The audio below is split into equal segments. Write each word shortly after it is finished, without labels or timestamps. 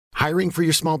Hiring for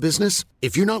your small business?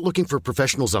 If you're not looking for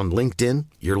professionals on LinkedIn,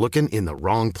 you're looking in the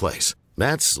wrong place.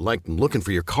 That's like looking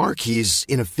for your car keys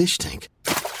in a fish tank.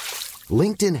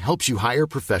 LinkedIn helps you hire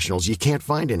professionals you can't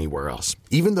find anywhere else,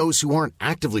 even those who aren't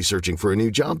actively searching for a new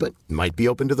job but might be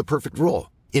open to the perfect role.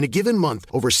 In a given month,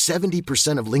 over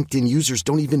 70% of LinkedIn users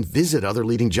don't even visit other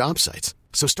leading job sites.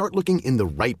 So start looking in the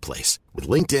right place. With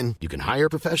LinkedIn, you can hire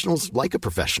professionals like a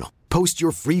professional. Post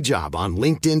your free job on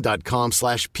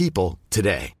linkedin.com/people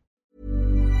today.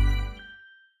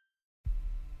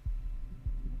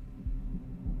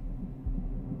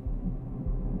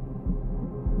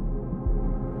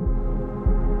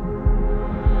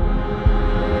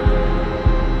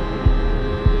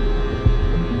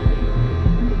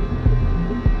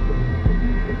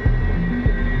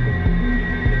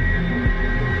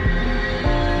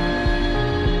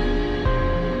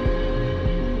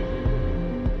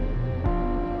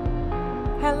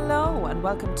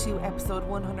 Welcome to episode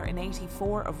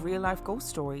 184 of Real Life Ghost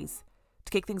Stories. To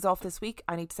kick things off this week,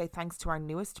 I need to say thanks to our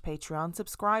newest Patreon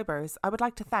subscribers. I would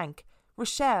like to thank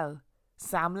Rochelle,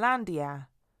 Sam Landia,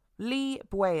 Lee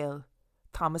Boyle,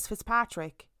 Thomas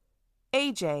Fitzpatrick,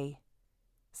 AJ,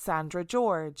 Sandra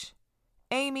George,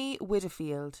 Amy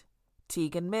Whitfield,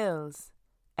 Tegan Mills,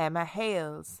 Emma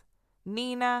Hales,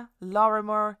 Nina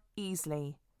Lorimer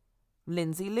Easley,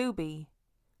 Lindsay Luby,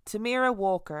 Tamira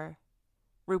Walker,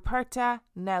 Ruperta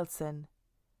Nelson,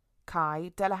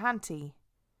 Kai Delahanty,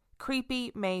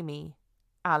 Creepy Mamie,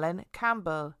 Alan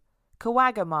Campbell,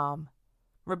 Kawagamom,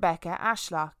 Rebecca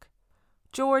Ashlock,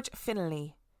 George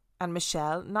Finley, and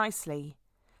Michelle Nicely.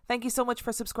 Thank you so much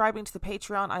for subscribing to the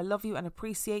Patreon. I love you and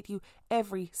appreciate you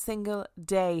every single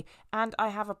day. And I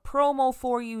have a promo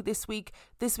for you this week.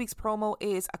 This week's promo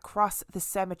is Across the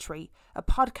Cemetery, a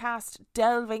podcast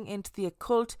delving into the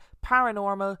occult,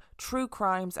 paranormal, true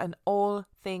crimes, and all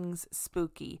things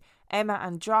spooky. Emma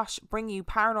and Josh bring you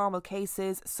paranormal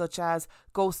cases such as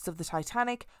ghosts of the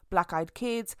Titanic, black-eyed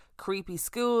kids, creepy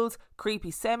schools,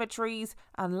 creepy cemeteries,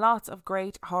 and lots of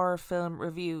great horror film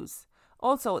reviews.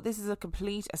 Also, this is a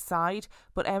complete aside,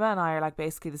 but Emma and I are like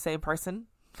basically the same person.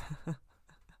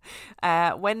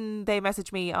 When they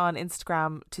messaged me on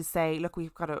Instagram to say, look,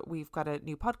 we've got a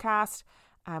new podcast,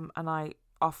 and I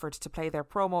offered to play their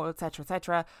promo, etc.,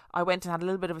 etc., I went and had a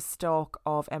little bit of a stalk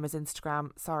of Emma's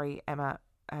Instagram. Sorry, Emma,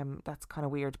 that's kind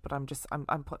of weird, but I'm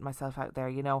putting myself out there,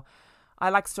 you know. I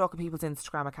like stalking people's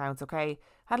Instagram accounts, okay?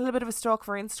 Had a little bit of a stalk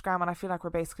for Instagram and I feel like we're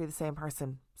basically the same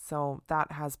person. So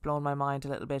that has blown my mind a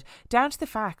little bit. Down to the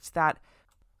fact that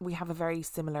we have a very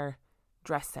similar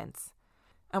dress sense.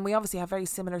 And we obviously have very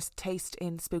similar taste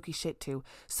in spooky shit too.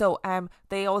 So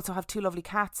they also have two lovely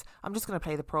cats. I'm just going to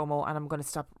play the promo and I'm going to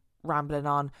stop rambling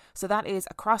on. So that is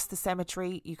Across the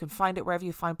Cemetery. You can find it wherever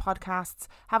you find podcasts.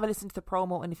 Have a listen to the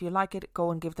promo and if you like it, go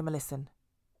and give them a listen.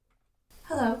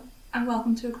 Hello and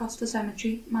welcome to Across the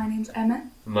Cemetery. My name's Emma.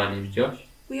 My name's Josh.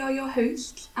 We are your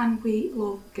hosts and we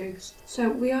love ghosts. So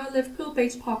we are a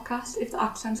Liverpool-based podcast, if the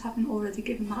accents haven't already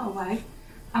given that away.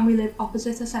 And we live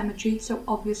opposite a cemetery, so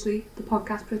obviously the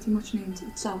podcast pretty much names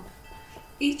itself.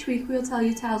 Each week we'll tell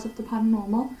you tales of the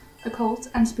paranormal, occult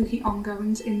and spooky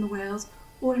ongoings in the world,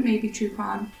 or it may be true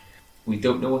crime. We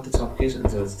don't know what the topic is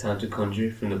until it's time to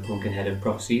conjure from the pumpkin head of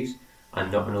prophecies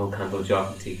and not an old candle jar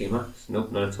from TK Maxx.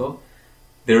 Nope, not at all.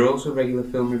 There are also regular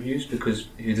film reviews because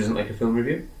who doesn't like a film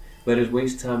review? Let us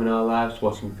waste time in our lives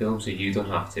watching films so you don't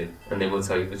have to, and then we'll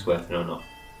tell you if it's worth it or not.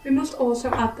 We must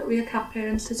also add that we are cat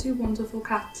parents to two wonderful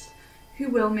cats who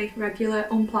will make regular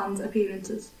unplanned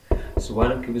appearances. So why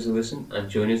not give us a listen and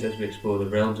join us as we explore the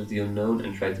realms of the unknown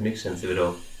and try to make sense of it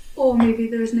all. Or maybe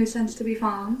there is no sense to be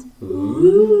found.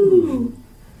 Ooh.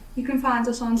 You can find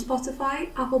us on Spotify,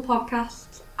 Apple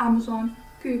Podcasts, Amazon,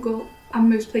 Google, and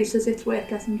most places it's worth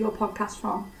getting your podcast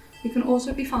from. We can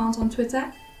also be found on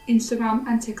Twitter, Instagram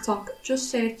and TikTok. Just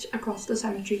search Across the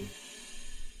Cemetery.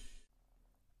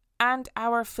 And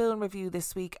our film review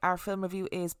this week, our film review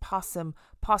is Possum.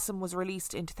 Possum was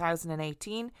released in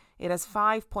 2018. It has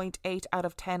 5.8 out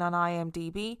of 10 on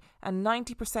IMDb and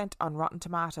 90% on Rotten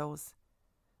Tomatoes.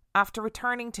 After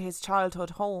returning to his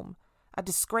childhood home, a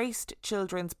disgraced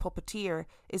children's puppeteer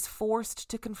is forced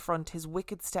to confront his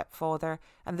wicked stepfather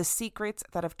and the secrets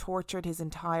that have tortured his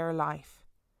entire life.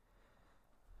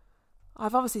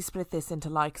 I've obviously split this into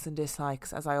likes and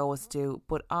dislikes, as I always do,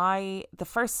 but the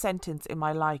first sentence in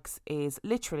my likes is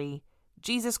literally,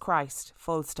 Jesus Christ,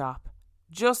 full stop.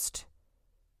 Just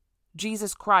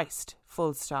Jesus Christ,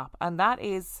 full stop. And that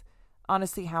is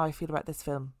honestly how I feel about this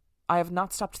film. I have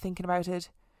not stopped thinking about it.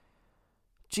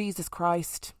 Jesus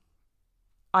Christ.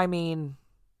 I mean,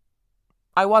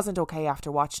 I wasn't okay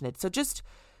after watching it. So just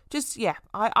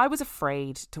I was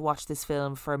afraid to watch this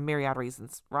film for a myriad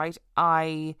reasons, right?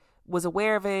 I was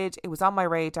aware of it. It was on my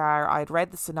radar. I'd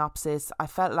read the synopsis. I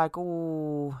felt like,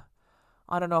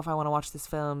 I don't know if I want to watch this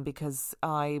film because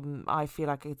I feel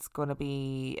like it's going to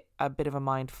be a bit of a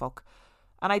mind fuck.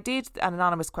 And I did an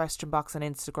anonymous question box on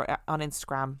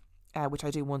Instagram, which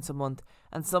I do once a month,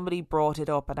 and somebody brought it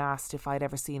up and asked if I'd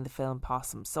ever seen the film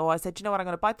Possum. So I said, you know what, I'm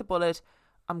going to bite the bullet.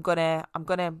 I'm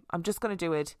just going to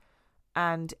do it.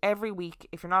 And every week,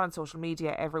 if you're not on social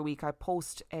media, every week I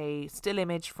post a still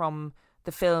image from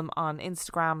the film on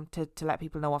Instagram to let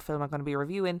people know what film I'm going to be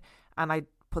reviewing. And I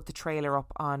put the trailer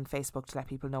up on Facebook to let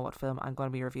people know what film I'm going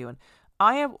to be reviewing.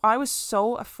 I was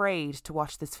so afraid to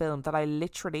watch this film that I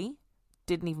literally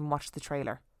didn't even watch the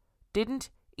trailer. Didn't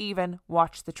even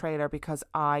watch the trailer because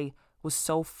I was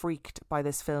so freaked by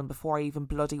this film before I even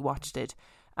bloody watched it.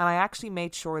 And I actually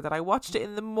made sure that I watched it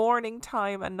in the morning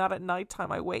time and not at night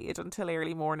time. I waited until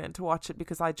early morning to watch it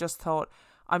because I just thought,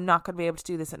 I'm not going to be able to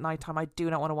do this at night time. I do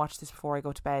not want to watch this before I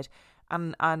go to bed.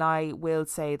 And I will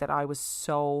say that I was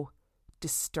so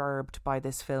disturbed by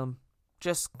this film.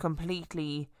 Just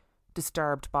completely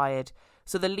disturbed by it.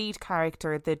 So the lead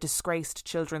character, the disgraced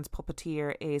children's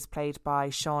puppeteer, is played by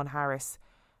Sean Harris.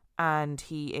 And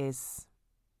he is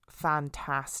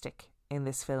fantastic in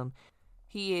this film.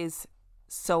 He is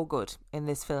so good in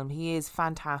this film. He is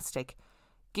fantastic.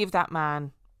 Give that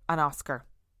man an Oscar.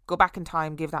 Go back in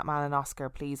time, give that man an Oscar,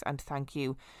 please, and thank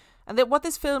you. And that what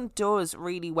this film does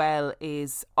really well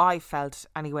is, I felt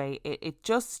anyway, it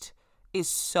just is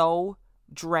so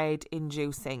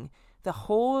dread-inducing. The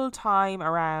whole time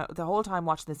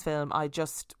watching this film, I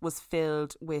just was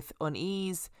filled with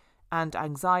unease and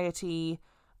anxiety.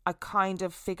 I kind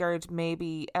of figured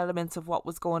maybe elements of what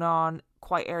was going on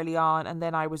quite early on, and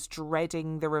then I was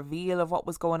dreading the reveal of what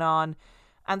was going on.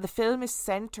 And the film is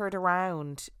centred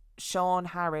around Sean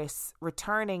Harris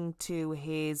returning to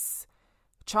his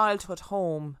childhood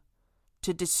home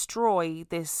to destroy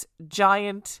this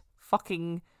giant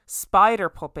fucking spider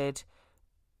puppet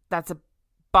that's a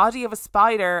body of a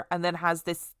spider and then has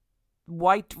this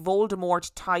white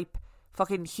Voldemort type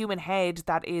fucking human head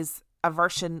that is a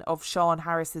version of Sean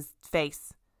Harris's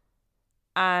face.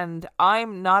 And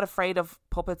I'm not afraid of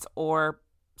puppets or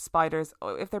spiders.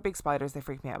 If they're big spiders, they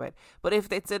freak me out a bit. But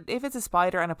if it's a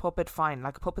spider and a puppet, fine.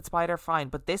 Like a puppet spider, fine.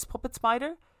 But this puppet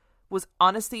spider was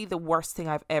honestly the worst thing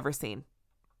I've ever seen.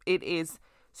 It is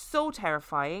so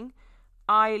terrifying.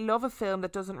 I love a film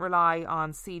that doesn't rely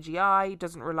on CGI,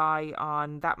 doesn't rely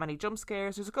on that many jump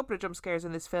scares. There's a couple of jump scares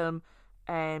in this film.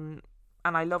 And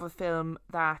I love a film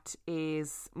that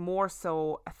is more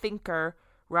so a thinker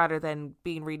rather than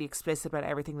being really explicit about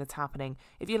everything that's happening.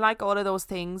 If you like all of those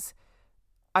things,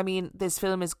 I mean, this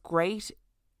film is great,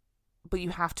 but you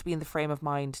have to be in the frame of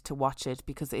mind to watch it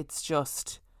because it's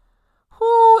just,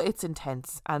 it's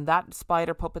intense. And that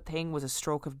spider puppet thing was a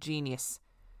stroke of genius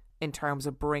in terms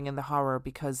of bringing the horror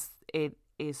because it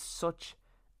is such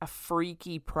a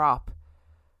freaky prop.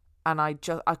 And I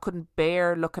couldn't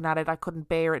bear looking at it. I couldn't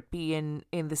bear it being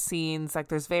in the scenes. Like,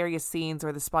 there's various scenes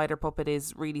where the spider puppet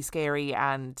is really scary,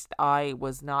 and I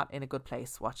was not in a good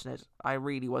place watching it. I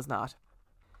really was not.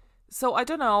 So I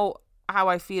don't know how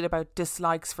I feel about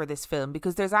dislikes for this film,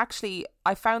 because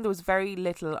I found there was very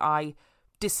little I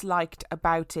disliked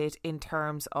about it in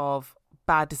terms of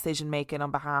bad decision making on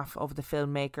behalf of the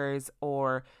filmmakers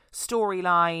or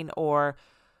storyline, or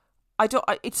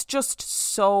it's just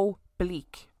so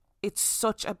bleak. It's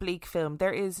such a bleak film.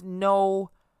 There's no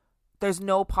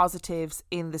positives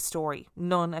in the story.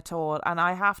 None at all. And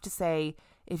I have to say,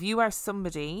 if you are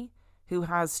somebody who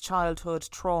has childhood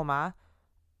trauma,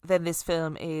 then this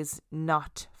film is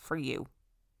not for you.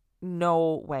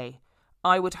 No way.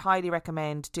 I would highly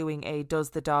recommend doing a Does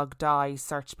the Dog Die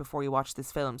search before you watch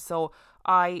this film. So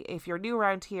if you're new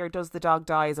around here, Does the Dog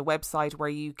Die is a website where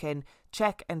you can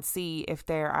check and see if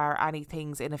there are any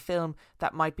things in a film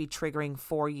that might be triggering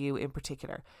for you in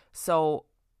particular. So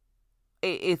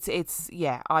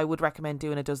I would recommend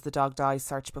doing a Does the Dog Die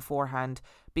search beforehand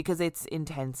because it's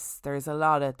intense. There's a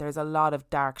lot of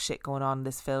dark shit going on in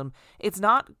this film. It's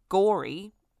not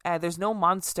gory. There's no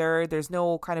monster. There's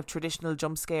no kind of traditional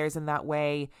jump scares in that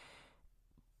way.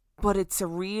 But it's a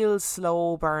real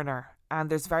slow burner. And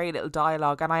there's very little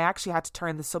dialogue. And I actually had to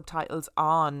turn the subtitles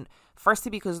on. Firstly,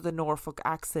 because of the Norfolk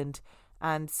accent.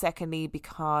 And secondly,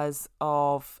 because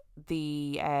of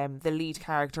the lead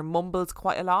character mumbles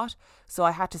quite a lot. So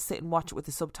I had to sit and watch it with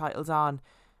the subtitles on.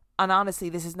 And honestly,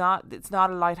 it's not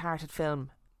a light-hearted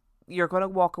film. You're going to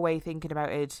walk away thinking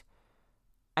about it.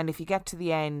 And if you get to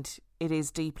the end, it is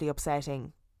deeply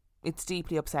upsetting. It's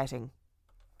deeply upsetting.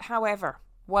 However,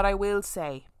 what I will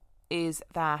say is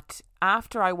that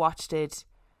after I watched it,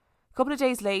 a couple of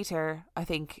days later, I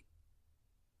think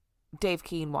Dave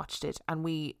Keane watched it and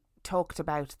we talked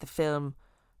about the film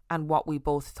and what we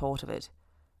both thought of it.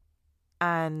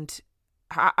 And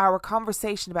our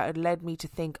conversation about it led me to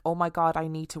think, oh my God, I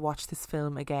need to watch this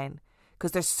film again.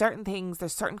 Because there's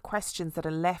certain questions that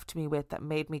it left me with that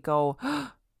made me go,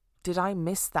 did I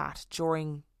miss that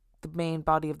during the main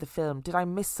body of the film? Did I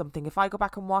miss something? If I go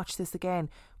back and watch this again,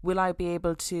 will I be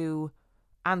able to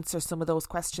answer some of those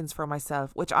questions for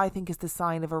myself? Which I think is the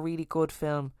sign of a really good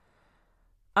film.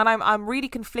 And I'm really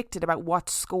conflicted about what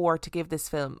score to give this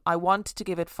film. I want to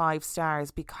give it 5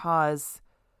 stars because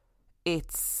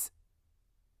it's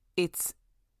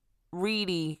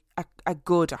really a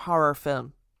good horror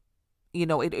film. You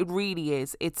know, it really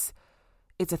is. It's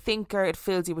a thinker. It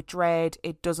fills you with dread.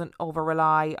 It doesn't over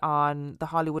rely on the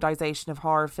Hollywoodization of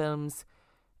horror films.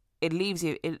 It leaves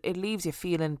you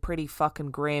feeling pretty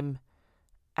fucking grim.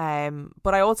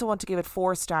 But I also want to give it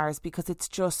 4 stars because it's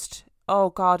just, oh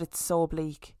God, it's so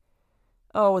bleak.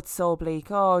 Oh, it's so bleak.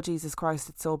 Oh, Jesus Christ,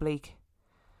 it's so bleak.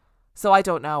 So I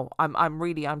don't know.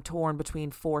 I'm torn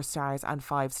between 4 stars and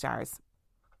 5 stars.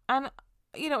 And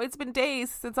you know, it's been days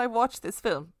since I've watched this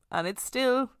film, and it's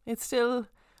still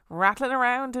rattling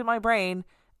around in my brain.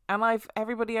 And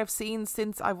everybody I've seen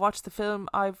since I've watched the film,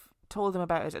 I've told them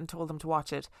about it and told them to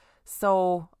watch it.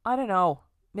 So I don't know.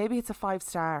 Maybe it's a 5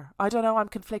 star. I don't know. I'm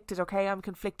conflicted. Okay, I'm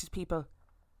conflicted, people.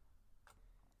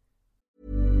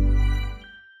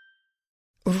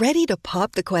 Ready to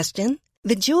pop the question?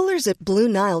 The jewelers at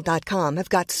BlueNile.com have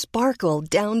got sparkle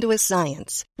down to a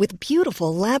science with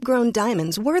beautiful lab-grown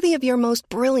diamonds worthy of your most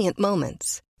brilliant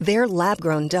moments. Their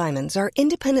lab-grown diamonds are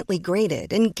independently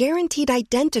graded and guaranteed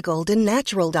identical to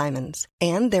natural diamonds,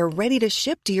 and they're ready to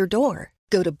ship to your door.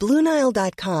 Go to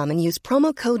BlueNile.com and use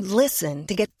promo code LISTEN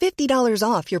to get $50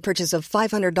 off your purchase of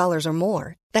 $500 or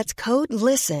more. That's code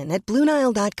LISTEN at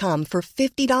BlueNile.com for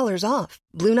 $50 off.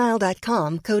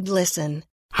 BlueNile.com, code LISTEN.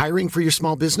 Hiring for your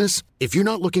small business? If you're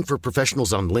not looking for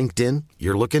professionals on LinkedIn,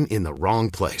 you're looking in the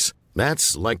wrong place.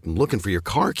 That's like looking for your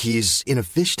car keys in a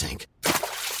fish tank.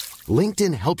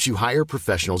 LinkedIn helps you hire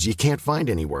professionals you can't find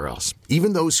anywhere else,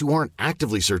 even those who aren't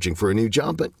actively searching for a new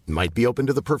job but might be open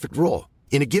to the perfect role.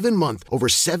 In a given month, over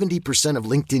 70% of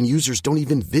LinkedIn users don't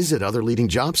even visit other leading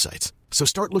job sites. So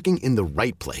start looking in the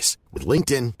right place. With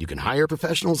LinkedIn, you can hire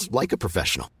professionals like a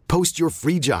professional. Post your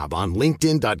free job on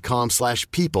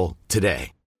linkedin.com/people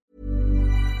today.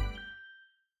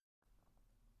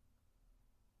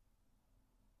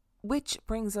 Which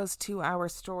brings us to our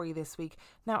story this week.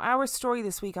 Now, our story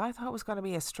this week, I thought was going to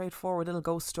be a straightforward little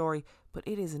ghost story, but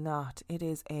it is not. It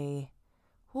is it's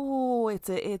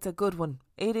a good one.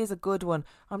 It is a good one.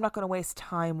 I'm not going to waste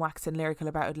time waxing lyrical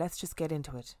about it. Let's just get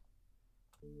into it.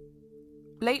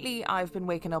 Lately, I've been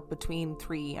waking up between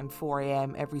 3 and 4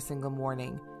 a.m. every single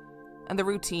morning, and the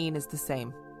routine is the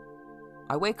same.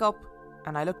 I wake up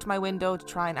and I look to my window to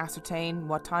try and ascertain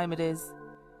what time it is.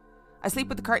 I sleep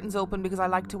with the curtains open because I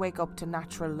like to wake up to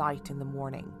natural light in the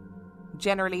morning.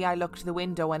 Generally, I look to the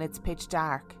window and it's pitch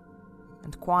dark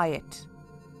and quiet.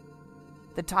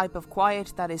 The type of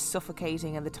quiet that is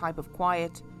suffocating and the type of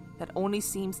quiet that only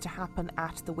seems to happen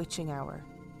at the witching hour.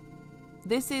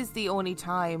 This is the only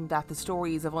time that the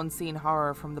stories of unseen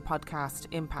horror from the podcast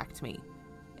impact me.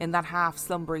 In that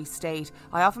half-slumbery state,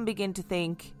 I often begin to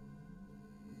think,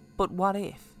 but what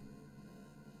if?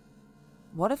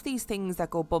 What if these things that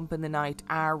go bump in the night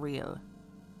are real?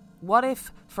 What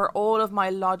if, for all of my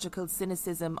logical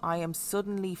cynicism, I am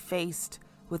suddenly faced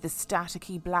with the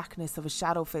staticky blackness of a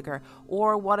shadow figure?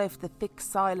 Or what if the thick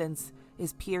silence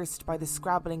is pierced by the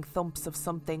scrabbling thumps of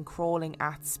something crawling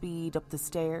at speed up the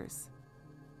stairs?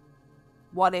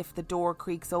 What if the door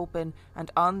creaks open and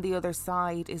on the other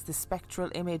side is the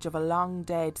spectral image of a long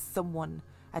dead someone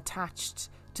attached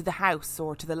to the house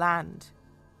or to the land?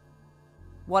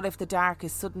 What if the dark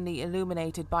is suddenly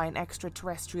illuminated by an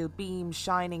extraterrestrial beam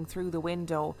shining through the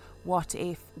window? What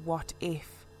if?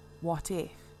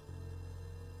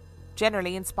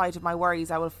 Generally, in spite of my worries,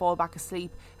 I will fall back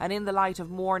asleep, and in the light of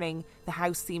morning, the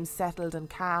house seems settled and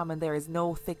calm, and there is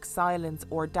no thick silence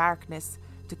or darkness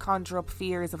to conjure up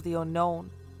fears of the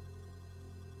unknown.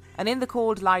 And in the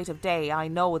cold light of day, I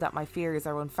know that my fears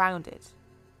are unfounded.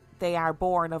 They are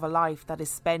born of a life that is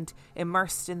spent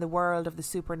immersed in the world of the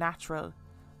supernatural.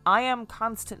 I am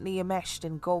constantly enmeshed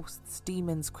in ghosts,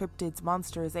 demons, cryptids,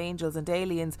 monsters, angels and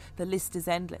aliens. The list is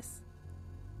endless.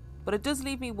 But it does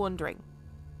leave me wondering,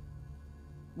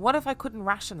 what if I couldn't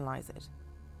rationalise it?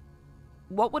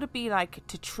 What would it be like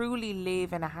to truly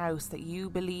live in a house that you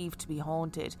believe to be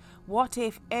haunted? What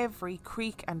if every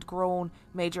creak and groan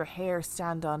made your hair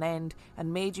stand on end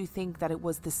and made you think that it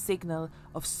was the signal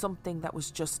of something that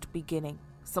was just beginning,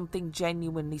 something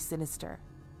genuinely sinister?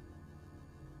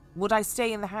 Would I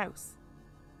stay in the house?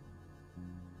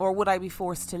 Or would I be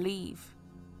forced to leave?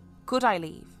 Could I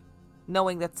leave,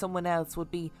 knowing that someone else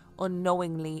would be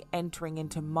unknowingly entering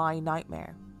into my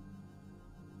nightmare?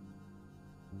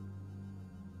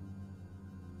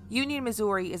 Union,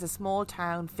 Missouri is a small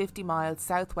town 50 miles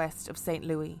southwest of St.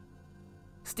 Louis.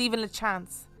 Stephen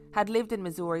LaChance had lived in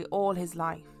Missouri all his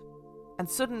life and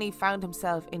suddenly found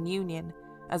himself in Union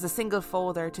as a single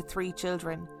father to 3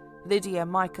 children, Lydia,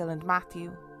 Michael and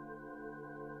Matthew.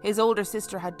 His older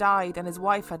sister had died and his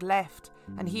wife had left,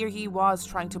 and here he was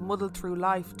trying to muddle through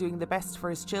life doing the best for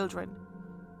his children.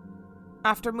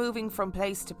 After moving from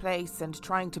place to place and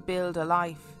trying to build a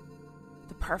life,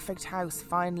 the perfect house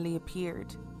finally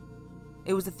appeared.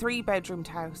 It was a 3-bedroomed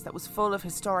house that was full of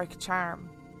historic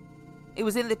charm. It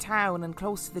was in the town and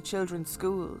close to the children's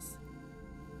schools.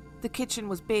 The kitchen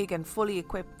was big and fully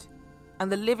equipped,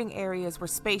 and the living areas were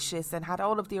spacious and had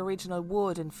all of the original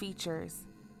wood and features.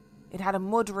 It had a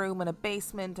mudroom and a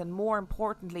basement, and more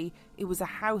importantly, it was a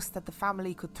house that the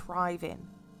family could thrive in.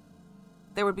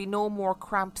 There would be no more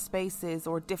cramped spaces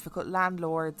or difficult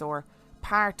landlords or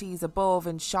parties above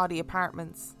in shoddy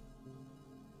apartments.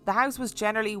 The house was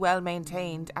generally well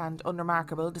maintained and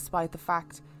unremarkable, despite the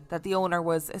fact that the owner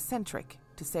was eccentric,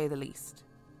 to say the least.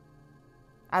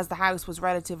 As the house was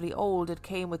relatively old, it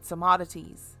came with some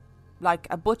oddities, like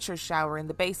a butcher's shower in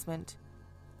the basement,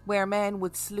 where men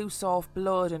would sluice off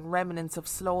blood and remnants of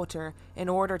slaughter in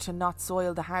order to not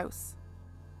soil the house.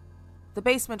 The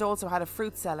basement also had a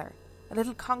fruit cellar, a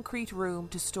little concrete room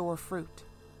to store fruit.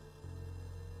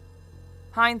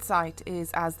 Hindsight is,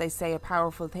 as they say, a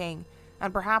powerful thing,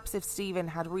 and perhaps if Stephen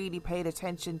had really paid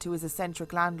attention to his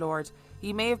eccentric landlord,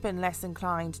 he may have been less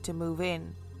inclined to move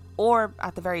in, or,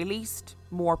 at the very least,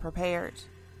 more prepared.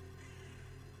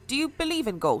 "Do you believe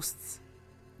in ghosts?"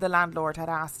 the landlord had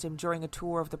asked him during a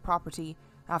tour of the property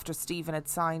after Stephen had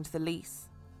signed the lease.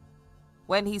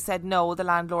 When he said no, the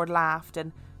landlord laughed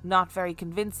and, not very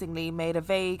convincingly, made a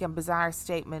vague and bizarre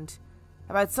statement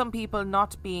about some people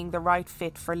not being the right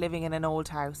fit for living in an old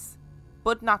house.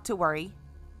 But not to worry,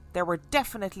 there were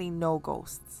definitely no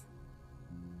ghosts.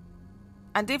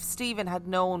 And if Stephen had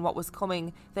known what was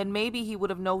coming, then maybe he would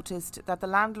have noticed that the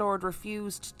landlord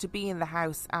refused to be in the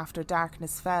house after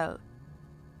darkness fell,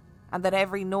 and that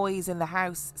every noise in the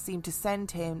house seemed to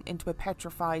send him into a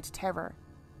petrified terror.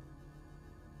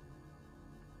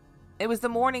 It was the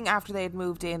morning after they had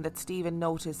moved in that Stephen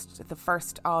noticed the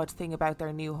first odd thing about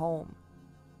their new home.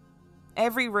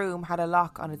 Every room had a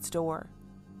lock on its door,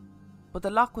 but the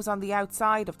lock was on the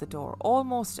outside of the door,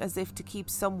 almost as if to keep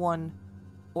someone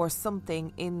or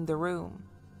something in the room.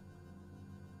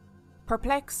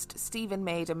 Perplexed, Stephen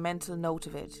made a mental note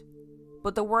of it,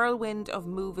 but the whirlwind of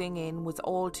moving in was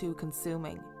all too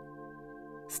consuming.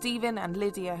 Stephen and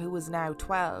Lydia, who was now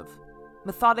 12,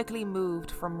 methodically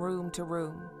moved from room to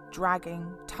room,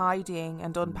 dragging, tidying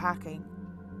and unpacking.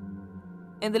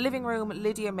 In the living room,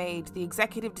 Lydia made the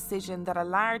executive decision that a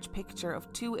large picture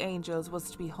of 2 angels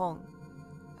was to be hung,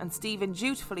 and Stephen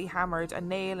dutifully hammered a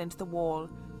nail into the wall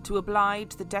to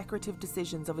oblige the decorative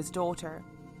decisions of his daughter.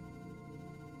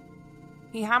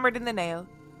 He hammered in the nail,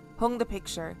 hung the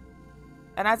picture,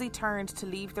 and as he turned to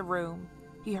leave the room,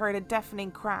 he heard a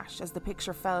deafening crash as the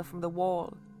picture fell from the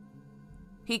wall.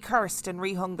 He cursed and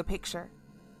rehung the picture.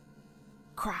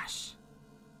 Crash.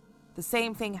 The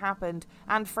same thing happened,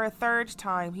 and for a 3rd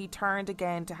time he turned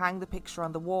again to hang the picture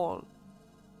on the wall.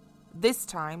 This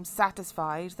time,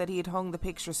 satisfied that he had hung the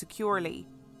picture securely,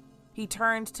 he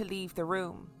turned to leave the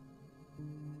room.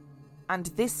 And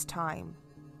this time,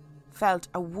 felt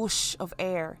a whoosh of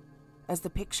air as the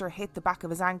picture hit the back of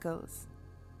his ankles.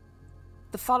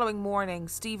 The following morning,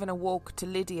 Stephen awoke to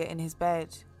Lydia in his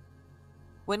bed.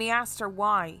 When he asked her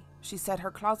why, she said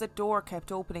her closet door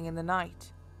kept opening in the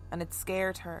night, and it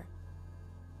scared her.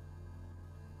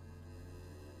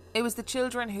 It was the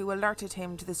children who alerted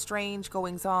him to the strange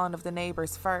goings-on of the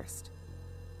neighbours first.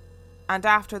 And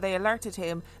after they alerted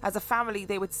him, as a family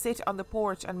they would sit on the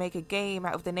porch and make a game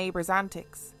out of the neighbours'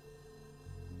 antics.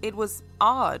 It was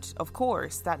odd, of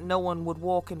course, that no one would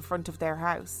walk in front of their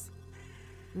house.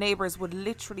 Neighbours would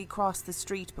literally cross the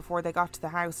street before they got to the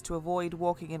house to avoid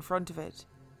walking in front of it.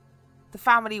 The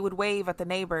family would wave at the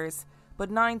neighbours, but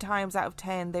 9 times out of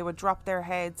 10 they would drop their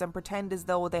heads and pretend as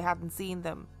though they hadn't seen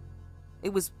them.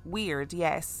 It was weird,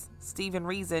 yes. Stephen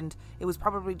reasoned it was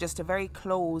probably just a very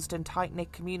closed and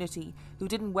tight-knit community who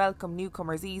didn't welcome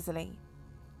newcomers easily.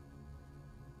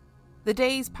 The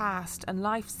days passed and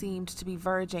life seemed to be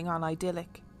verging on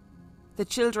idyllic. The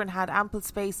children had ample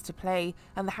space to play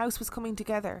and the house was coming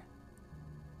together.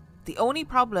 The only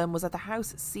problem was that the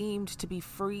house seemed to be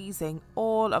freezing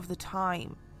all of the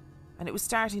time, and it was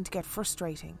starting to get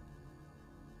frustrating.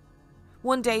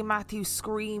 One day Matthew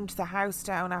screamed the house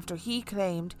down after he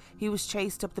claimed he was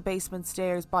chased up the basement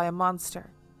stairs by a monster.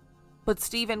 But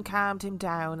Stephen calmed him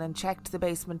down and checked the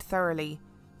basement thoroughly,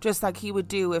 just like he would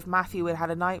do if Matthew had had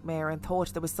a nightmare and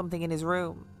thought there was something in his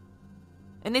room.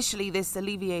 Initially this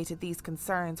alleviated these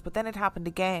concerns, but then it happened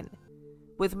again,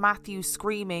 with Matthew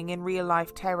screaming in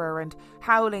real-life terror and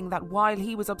howling that while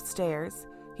he was upstairs,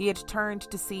 he had turned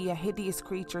to see a hideous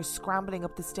creature scrambling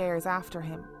up the stairs after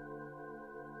him.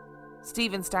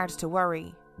 Stephen started to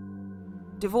worry.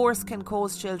 Divorce can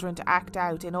cause children to act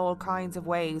out in all kinds of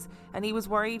ways, and he was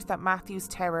worried that Matthew's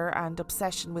terror and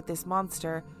obsession with this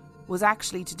monster was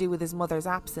actually to do with his mother's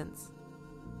absence.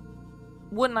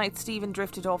 One night Stephen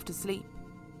drifted off to sleep,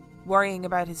 worrying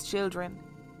about his children,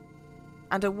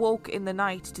 and awoke in the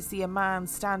night to see a man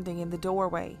standing in the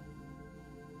doorway.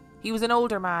 He was an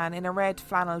older man in a red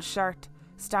flannel shirt,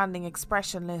 standing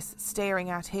expressionless, staring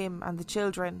at him and the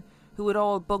children, who had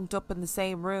all bunked up in the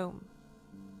same room.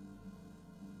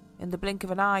 In the blink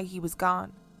of an eye, he was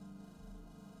gone.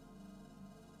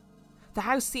 The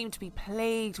house seemed to be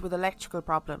plagued with electrical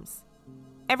problems.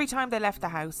 Every time they left the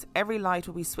house, every light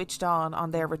would be switched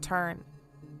on their return.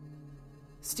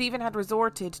 Stephen had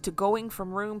resorted to going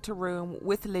from room to room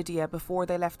with Lydia before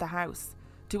they left the house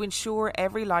to ensure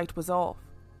every light was off,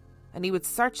 and he would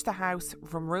search the house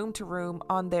from room to room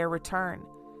on their return,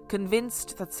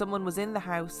 convinced that someone was in the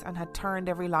house and had turned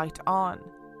every light on.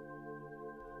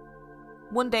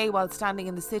 One day while standing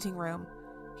in the sitting room,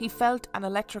 he felt an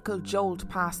electrical jolt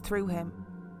pass through him,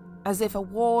 as if a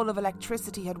wall of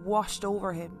electricity had washed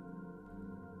over him.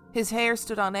 His hair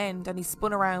stood on end and he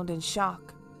spun around in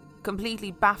shock,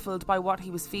 completely baffled by what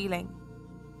he was feeling.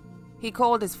 He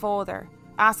called his father,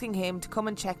 asking him to come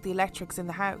and check the electrics in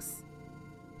the house.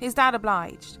 His dad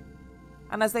obliged,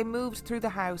 and as they moved through the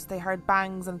house they heard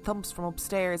bangs and thumps from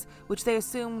upstairs, which they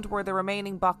assumed were the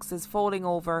remaining boxes falling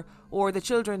over or the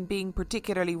children being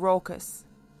particularly raucous.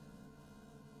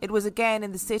 It was again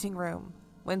in the sitting room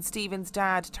when Stephen's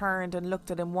dad turned and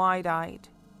looked at him wide-eyed.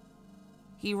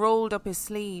 He rolled up his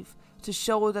sleeve to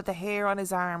show that the hair on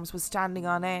his arms was standing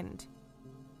on end,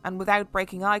 and without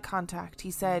breaking eye contact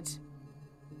he said,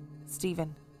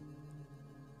 "Stephen,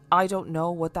 I don't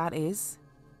know what that is,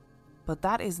 but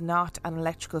that is not an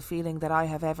electrical feeling that I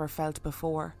have ever felt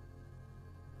before."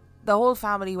 The whole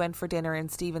family went for dinner in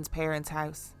Stephen's parents'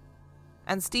 house,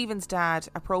 and Stephen's dad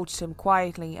approached him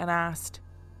quietly and asked,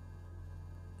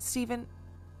 "Stephen,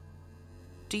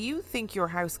 do you think your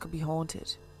house could be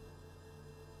haunted?"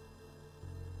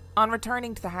 On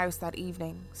returning to the house that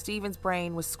evening, Stephen's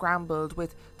brain was scrambled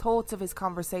with thoughts of his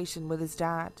conversation with his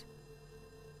dad.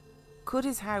 Could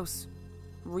his house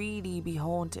really be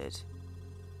haunted?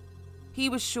 He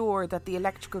was sure that the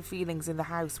electrical feelings in the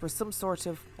house were some sort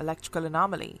of electrical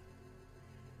anomaly.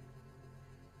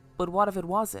 But what if it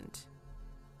wasn't?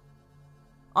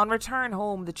 On return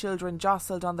home, the children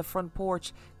jostled on the front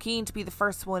porch, keen to be the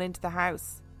first one into the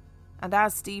house. And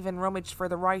as Stephen rummaged for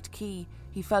the right key,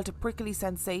 he felt a prickly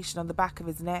sensation on the back of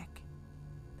his neck.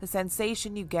 The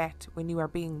sensation you get when you are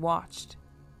being watched.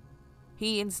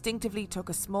 He instinctively took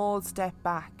a small step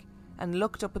back and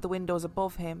looked up at the windows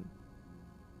above him.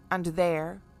 And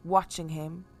there, watching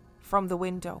him, from the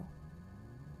window,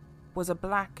 was a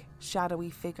black,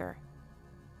 shadowy figure.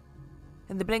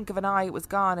 In the blink of an eye it was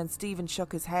gone, and Stephen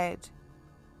shook his head.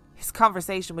 His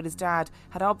conversation with his dad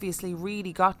had obviously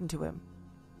really gotten to him.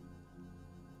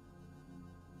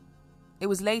 It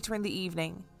was later in the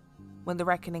evening when the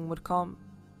reckoning would come.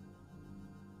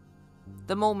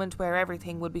 The moment where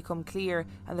everything would become clear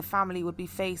and the family would be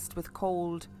faced with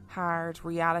cold, hard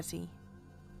reality.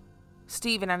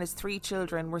 Stephen and his 3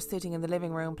 children were sitting in the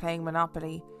living room playing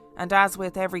Monopoly, and as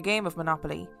with every game of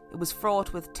Monopoly, it was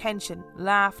fraught with tension,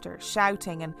 laughter,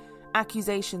 shouting and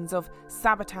accusations of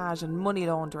sabotage and money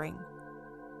laundering.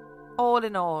 All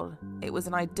in all, it was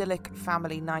an idyllic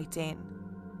family night in.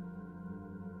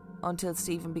 Until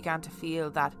Stephen began to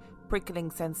feel that prickling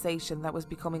sensation that was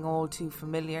becoming all too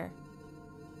familiar.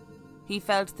 He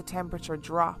felt the temperature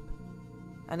drop,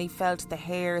 and he felt the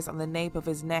hairs on the nape of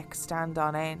his neck stand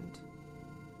on end.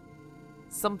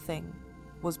 Something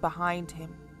was behind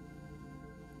him.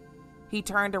 He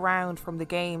turned around from the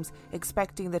games,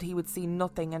 expecting that he would see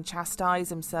nothing and chastise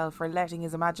himself for letting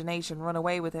his imagination run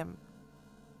away with him.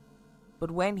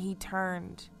 But when he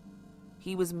turned,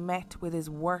 he was met with his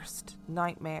worst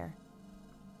nightmare.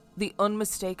 The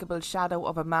unmistakable shadow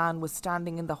of a man was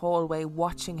standing in the hallway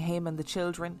watching him and the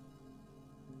children.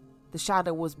 The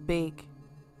shadow was big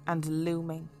and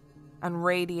looming and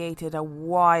radiated a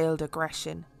wild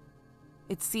aggression.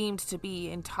 It seemed to be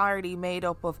entirely made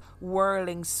up of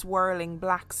whirling, swirling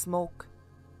black smoke.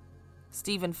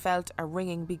 Stephen felt a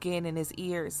ringing begin in his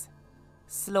ears,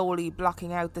 slowly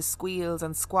blocking out the squeals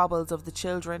and squabbles of the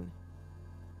children.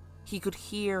 He could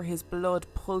hear his blood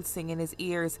pulsing in his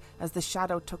ears as the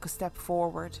shadow took a step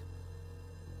forward.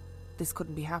 This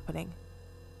couldn't be happening.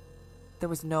 There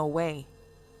was no way.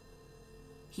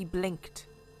 He blinked.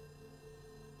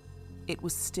 It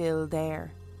was still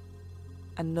there.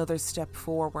 Another step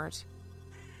forward.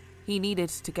 He needed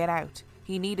to get out.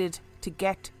 He needed to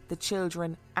get the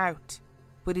children out,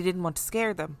 but he didn't want to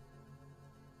scare them.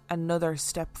 Another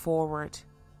step forward.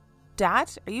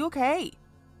 Dad, are you okay?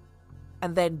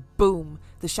 And then, boom,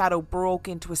 the shadow broke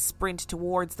into a sprint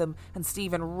towards them and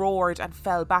Stephen roared and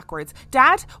fell backwards.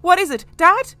 Dad, what is it?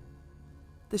 Dad?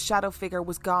 The shadow figure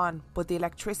was gone, but the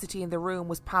electricity in the room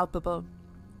was palpable.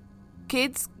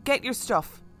 Kids, get your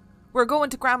stuff. We're going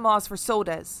to Grandma's for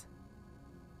sodas.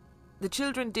 The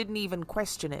children didn't even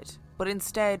question it, but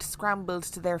instead scrambled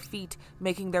to their feet,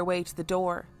 making their way to the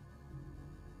door.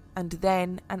 And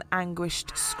then an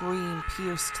anguished scream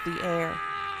pierced the air.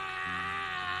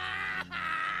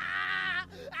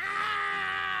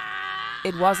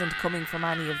 It wasn't coming from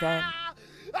any of them.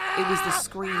 It was the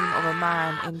scream of a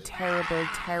man in terrible,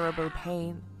 terrible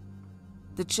pain.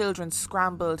 The children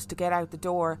scrambled to get out the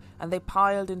door and they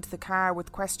piled into the car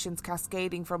with questions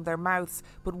cascading from their mouths,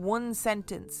 but one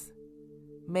sentence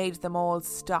made them all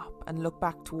stop and look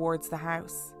back towards the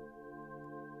house.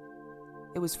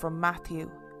 It was from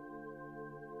Matthew.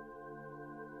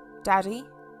 Daddy?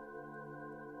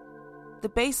 The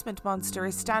basement monster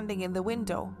is standing in the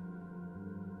window.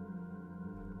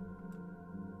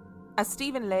 As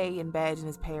Stephen lay in bed in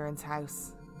his parents'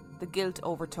 house, the guilt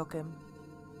overtook him.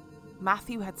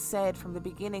 Matthew had said from the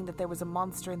beginning that there was a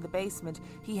monster in the basement.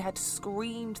 He had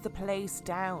screamed the place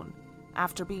down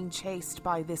after being chased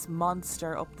by this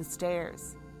monster up the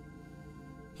stairs.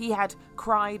 He had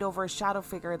cried over a shadow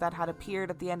figure that had appeared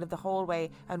at the end of the hallway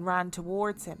and ran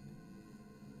towards him.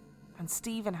 And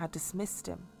Stephen had dismissed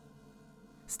him.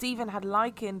 Stephen had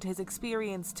likened his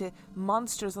experience to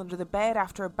monsters under the bed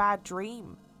after a bad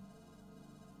dream.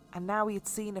 And now he had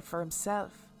seen it for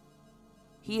himself.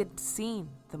 He had seen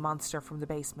the monster from the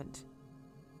basement,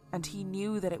 and he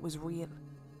knew that it was real.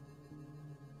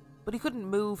 But he couldn't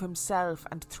move himself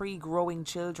and 3 growing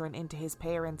children into his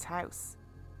parents' house.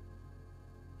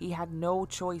 He had no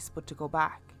choice but to go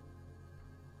back.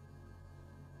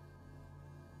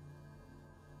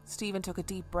 Stephen took a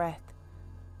deep breath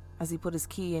as he put his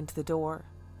key into the door.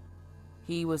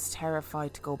 He was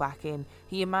terrified to go back in.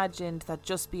 He imagined that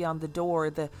just beyond the door,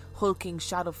 the hulking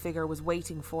shadow figure was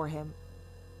waiting for him.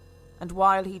 And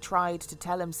while he tried to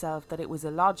tell himself that it was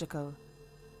illogical,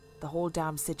 the whole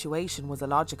damn situation was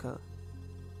illogical.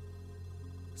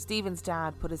 Stephen's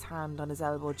dad put his hand on his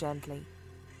elbow gently.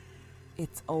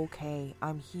 It's okay,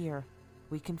 I'm here.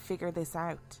 We can figure this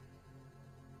out.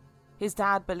 His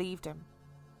dad believed him,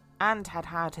 and had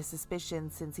had his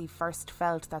suspicions since he first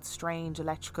felt that strange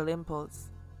electrical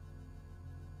impulse.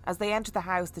 As they entered the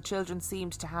house, the children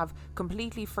seemed to have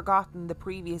completely forgotten the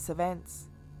previous events.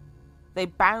 They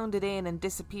bounded in and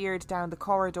disappeared down the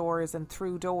corridors and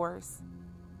through doors.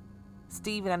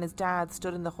 Stephen and his dad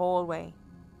stood in the hallway.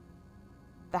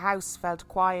 The house felt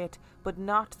quiet, but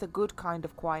not the good kind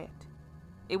of quiet.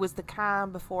 It was the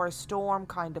calm before a storm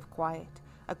kind of quiet,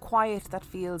 a quiet that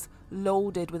feels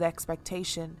loaded with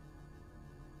expectation.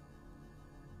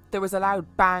 There was a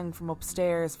loud bang from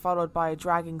upstairs, followed by a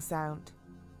dragging sound.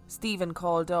 Stephen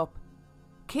called up,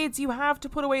 "Kids, you have to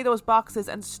put away those boxes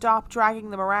and stop dragging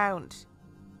them around."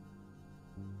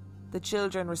 The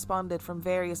children responded from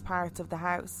various parts of the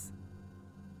house.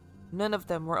 None of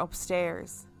them were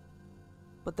upstairs,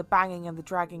 but the banging and the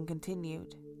dragging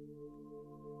continued.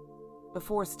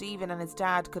 Before Stephen and his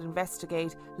dad could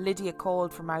investigate, Lydia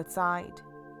called from outside.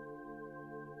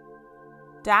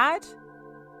 "Dad?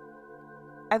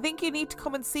 I think you need to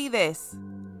come and see this."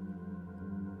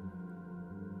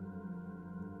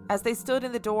 As they stood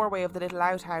in the doorway of the little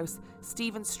outhouse,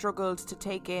 Stephen struggled to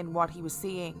take in what he was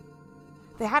seeing.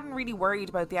 They hadn't really worried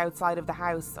about the outside of the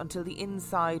house until the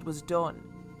inside was done.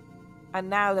 And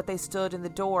now that they stood in the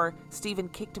door, Stephen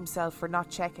kicked himself for not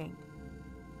checking.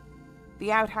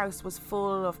 The outhouse was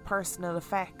full of personal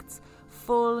effects,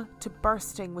 full to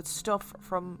bursting with stuff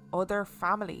from other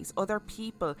families, other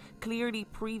people, clearly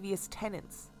previous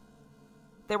tenants.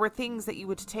 There were things that you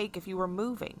would take if you were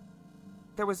moving.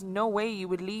 There was no way you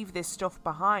would leave this stuff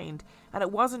behind, and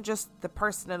it wasn't just the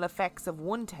personal effects of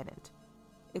one tenant.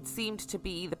 It seemed to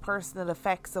be the personal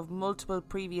effects of multiple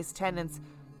previous tenants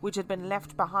which had been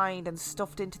left behind and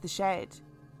stuffed into the shed.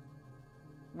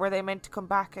 Were they meant to come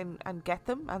back and get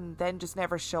them and then just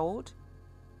never showed?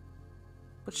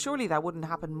 But surely that wouldn't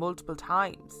happen multiple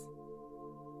times.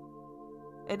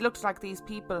 It looked like these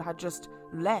people had just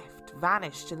left,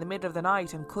 vanished in the middle of the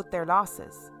night and cut their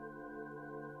losses.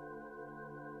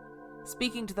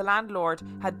 Speaking to the landlord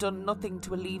had done nothing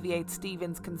to alleviate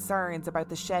Stephen's concerns about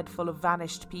the shed full of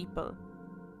vanished people.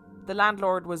 The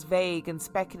landlord was vague and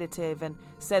speculative and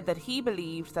said that he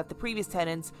believed that the previous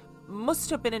tenants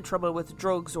must have been in trouble with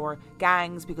drugs or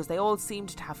gangs because they all seemed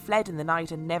to have fled in the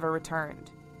night and never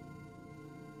returned.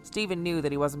 Stephen knew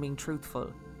that he wasn't being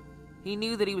truthful. He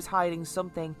knew that he was hiding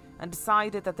something and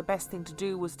decided that the best thing to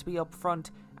do was to be upfront,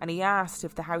 and he asked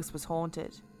if the house was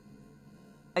haunted.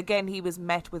 Again, he was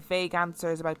met with vague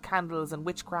answers about candles and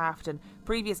witchcraft and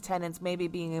previous tenants maybe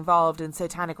being involved in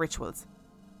satanic rituals,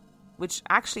 which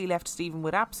actually left Stephen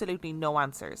with absolutely no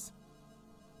answers.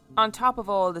 On top of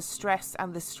all the stress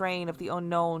and the strain of the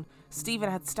unknown,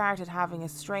 Stephen had started having a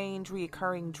strange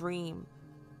reoccurring dream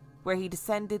where he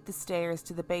descended the stairs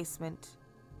to the basement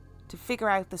to figure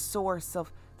out the source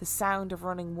of the sound of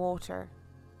running water.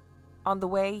 On the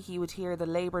way, he would hear the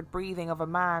laboured breathing of a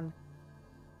man,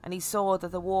 and he saw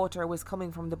that the water was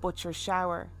coming from the butcher's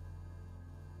shower.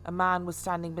 A man was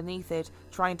standing beneath it,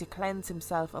 trying to cleanse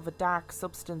himself of a dark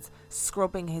substance,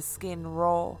 scrubbing his skin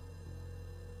raw.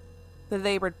 The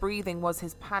laboured breathing was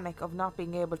his panic of not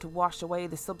being able to wash away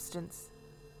the substance.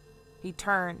 He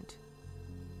turned,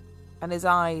 and his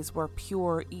eyes were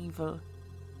pure evil,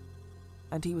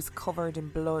 and he was covered in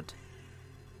blood.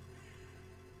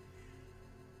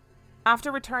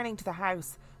 After returning to the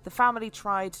house, the family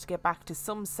tried to get back to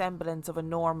some semblance of a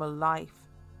normal life.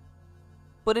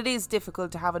 But it is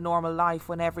difficult to have a normal life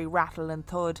when every rattle and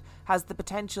thud has the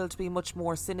potential to be much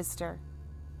more sinister.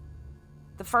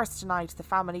 The first night, the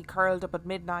family curled up at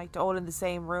midnight, all in the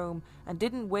same room, and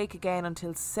didn't wake again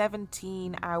until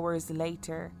 17 hours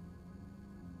later.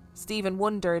 Stephen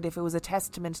wondered if it was a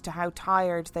testament to how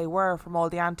tired they were from all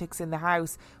the antics in the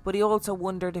house, but he also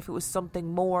wondered if it was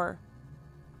something more.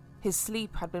 His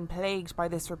sleep had been plagued by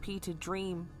this repeated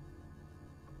dream.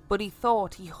 But he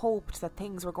hoped that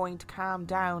things were going to calm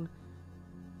down.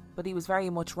 But he was very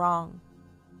much wrong.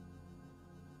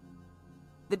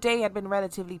 The day had been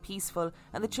relatively peaceful,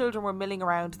 and the children were milling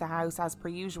around the house as per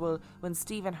usual when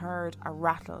Stephen heard a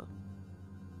rattle.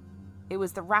 It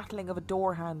was the rattling of a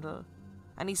door handle,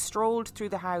 and he strolled through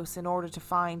the house in order to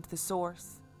find the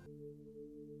source.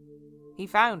 He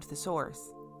found the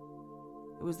source.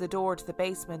 It was the door to the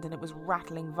basement, and it was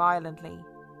rattling violently.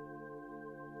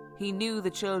 He knew the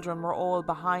children were all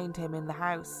behind him in the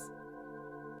house,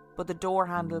 but the door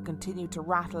handle continued to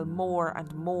rattle more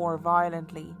and more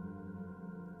violently.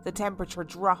 The temperature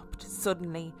dropped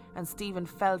suddenly, and Stephen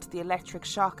felt the electric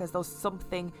shock as though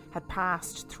something had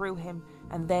passed through him,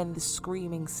 and then the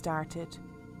screaming started.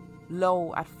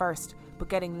 Low at first, but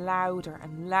getting louder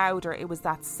and louder. It was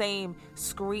that same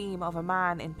scream of a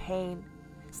man in pain.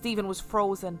 Stephen was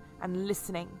frozen and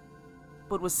listening,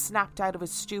 but was snapped out of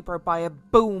his stupor by a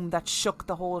boom that shook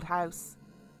the whole house.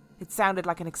 It sounded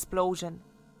like an explosion,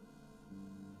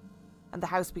 and the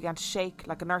house began to shake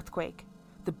like an earthquake.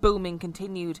 The booming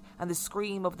continued, and the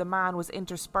scream of the man was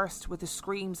interspersed with the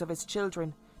screams of his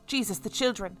children. Jesus, the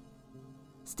children!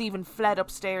 Stephen fled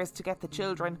upstairs to get the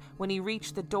children. When he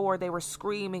reached the door, they were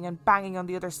screaming and banging on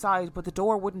the other side, but the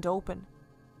door wouldn't open.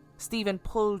 Stephen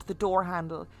pulled the door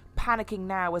handle, panicking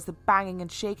now as the banging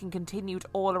and shaking continued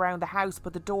all around the house,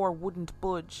 but the door wouldn't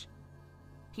budge.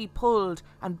 He pulled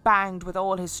and banged with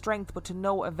all his strength, but to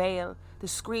no avail. The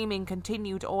screaming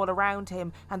continued all around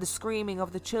him, and the screaming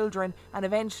of the children, and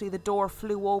eventually the door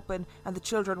flew open and the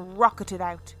children rocketed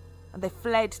out, and they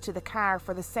fled to the car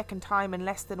for the second time in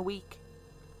less than a week.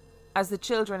 As the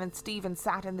children and Stephen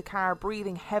sat in the car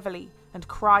breathing heavily and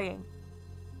crying,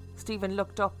 Stephen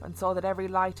looked up and saw that every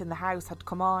light in the house had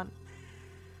come on,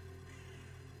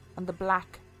 and the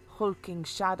black, hulking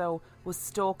shadow was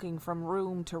stalking from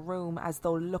room to room as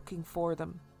though looking for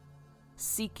them,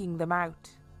 seeking them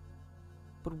out.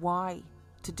 But why?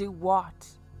 To do what?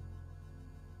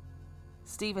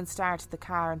 Stephen started the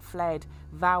car and fled,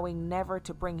 vowing never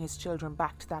to bring his children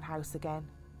back to that house again.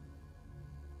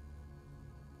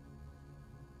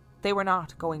 They were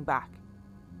not going back.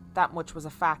 That much was a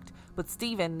fact, but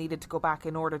Stephen needed to go back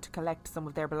in order to collect some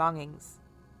of their belongings.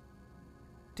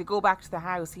 To go back to the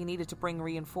house, he needed to bring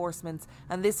reinforcements,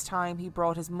 and this time he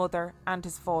brought his mother and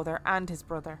his father and his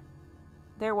brother.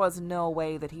 There was no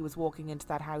way that he was walking into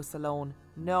that house alone.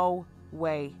 No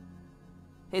way.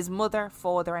 His mother,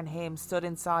 father and him stood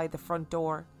inside the front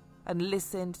door and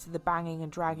listened to the banging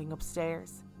and dragging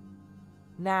upstairs,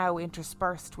 now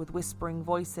interspersed with whispering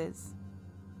voices.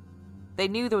 They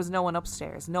knew there was no one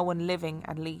upstairs, no one living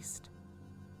at least.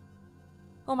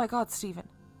 "Oh my God, Stephen,"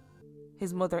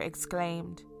 his mother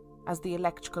exclaimed as the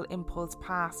electrical impulse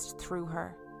passed through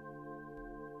her.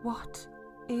 "What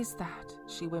is that?"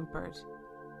 she whimpered.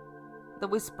 The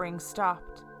whispering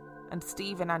stopped, and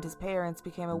Stephen and his parents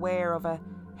became aware of a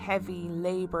heavy,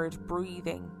 laboured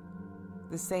breathing,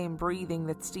 the same breathing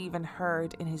that Stephen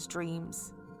heard in his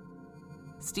dreams.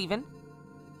 "Stephen,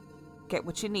 get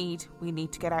what you need. We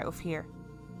need to get out of here."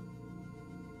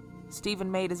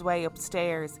 Stephen made his way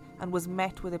upstairs and was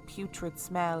met with a putrid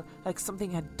smell, like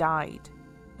something had died,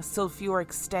 a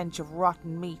sulphuric stench of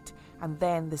rotten meat, and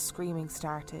then the screaming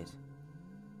started.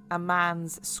 A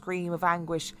man's scream of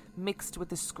anguish mixed with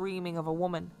the screaming of a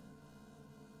woman.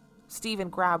 Stephen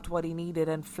grabbed what he needed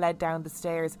and fled down the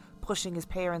stairs, pushing his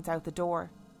parents out the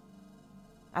door.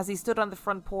 As he stood on the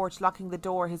front porch locking the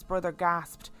door, his brother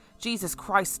gasped, "Jesus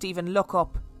Christ, Stephen, look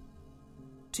up!"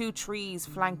 2 trees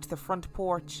flanked the front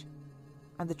porch,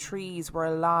 and the trees were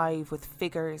alive with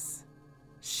figures,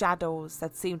 shadows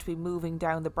that seemed to be moving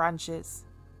down the branches.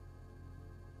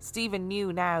 Stephen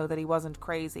knew now that he wasn't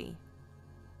crazy.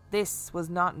 This was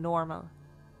not normal.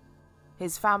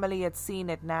 His family had seen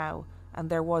it now, and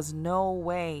there was no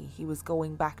way he was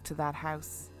going back to that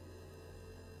house.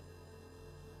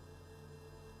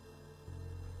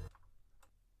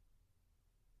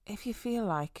 If you feel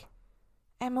like,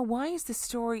 "Emma, why is the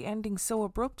story ending so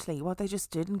abruptly? What, they just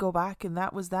didn't go back and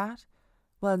that was that?"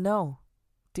 Well, no,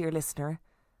 dear listener,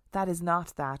 that is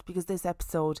not that, because this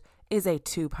episode is a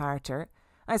 2-parter.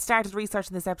 I started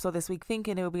researching this episode this week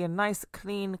thinking it would be a nice,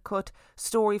 clean-cut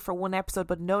story for one episode,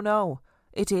 but no.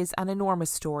 It is an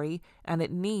enormous story and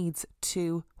it needs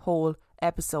 2 whole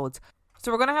episodes.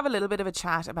 So we're going to have a little bit of a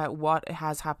chat about what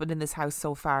has happened in this house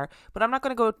so far, but I'm not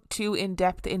going to go too in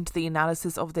depth into the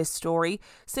analysis of this story,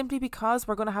 simply because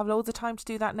we're going to have loads of time to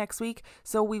do that next week.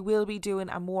 So we will be doing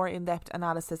a more in-depth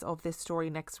analysis of this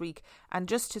story next week. And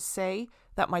just to say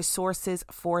that my sources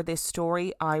for this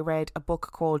story, I read a book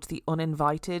called The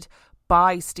Uninvited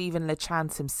by Stephen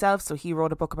LeChance himself. So he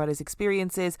wrote a book about his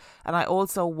experiences, and I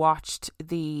also watched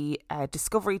the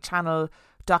Discovery Channel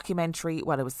documentary.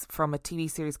 Well, it was from a TV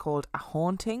series called A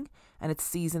Haunting, and it's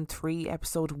season 3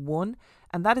 episode 1,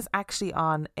 and that is actually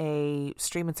on a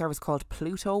streaming service called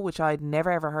Pluto, which I'd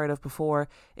never ever heard of before.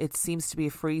 It seems to be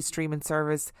a free streaming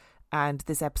service, and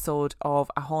this episode of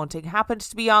A Haunting happened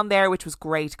to be on there, which was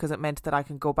great because it meant that I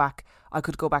could go back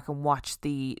and watch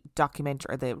the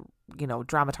documentary, or the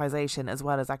dramatization, as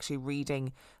well as actually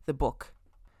reading the book.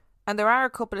 And there are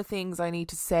a couple of things I need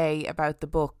to say about the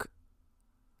book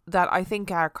that I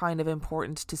think are kind of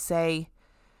important to say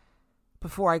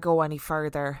before I go any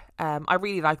further. I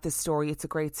really like this story. It's a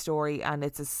great story, and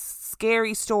it's a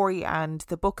scary story, and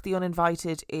the book The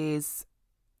Uninvited it's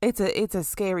a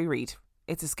scary read.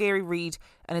 It's a scary read,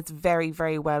 and it's very,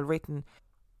 very well written.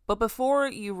 But before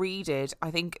you read it,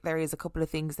 I think there is a couple of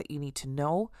things that you need to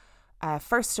know.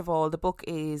 First of all, the book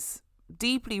is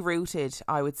deeply rooted,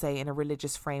 I would say, in a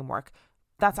religious framework.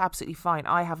 That's absolutely fine.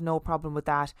 I have no problem with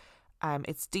that.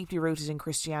 It's deeply rooted in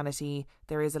Christianity.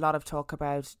 There is a lot of talk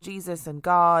about Jesus and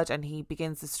God, and he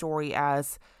begins the story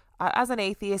as an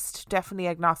atheist, definitely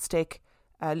agnostic,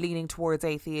 leaning towards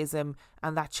atheism,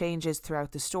 and that changes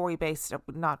throughout the story,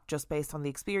 not just based on the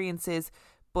experiences,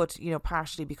 but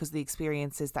partially because of the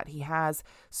experiences that he has.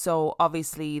 So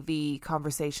obviously the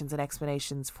conversations and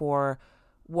explanations for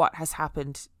what has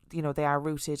happened, they are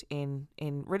rooted in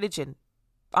religion.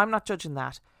 I'm not judging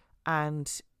that,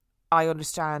 and I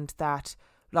understand that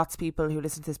lots of people who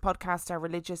listen to this podcast are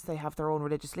religious. They have their own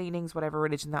religious leanings, whatever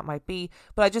religion that might be.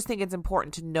 But I just think it's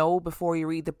important to know before you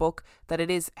read the book that it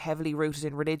is heavily rooted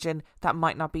in religion. That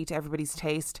might not be to everybody's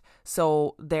taste,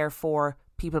 so therefore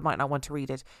people might not want to read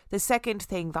it. The second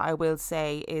thing that I will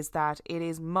say is that it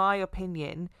is my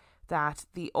opinion that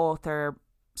the author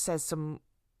says some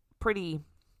pretty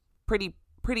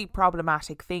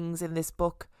problematic things in this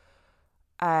book.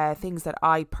 Things that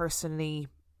I personally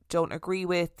don't agree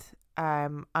with,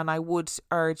 and I would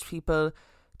urge people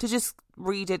to just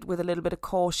read it with a little bit of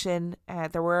caution.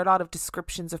 There were a lot of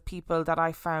descriptions of people that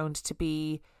I found to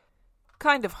be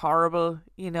kind of horrible.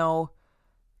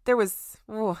 There was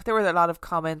a lot of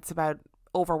comments about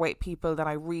overweight people that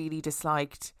I really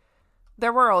disliked.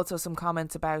 There were also some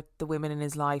comments about the women in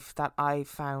his life that I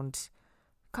found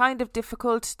kind of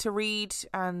difficult to read,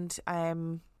 and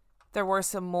there were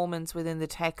some moments within the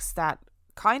text that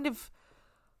kind of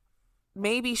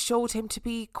maybe showed him to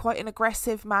be quite an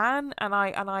aggressive man, and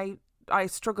I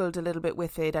struggled a little bit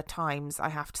with it at times, I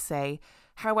have to say.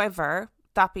 However,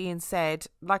 that being said,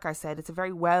 like I said, it's a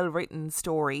very well written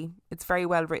story. It's very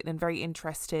well written and very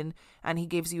interesting, and he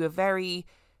gives you a very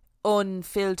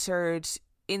unfiltered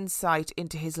insight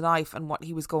into his life and what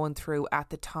he was going through at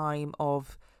the time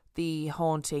of the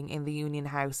haunting in the Union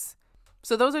House.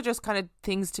 So those are just kind of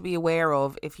things to be aware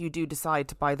of if you do decide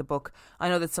to buy the book. I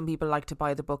know that some people like to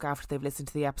buy the book after they've listened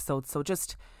to the episode, so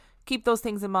just keep those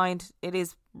things in mind. It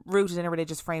is rooted in a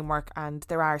religious framework, and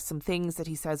there are some things that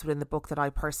he says within the book that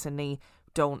I personally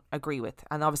don't agree with.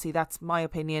 And obviously that's my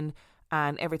opinion,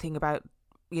 and everything about,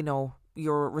 you know,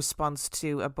 your response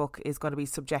to a book is going to be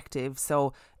subjective,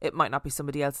 so it might not be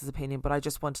somebody else's opinion, but I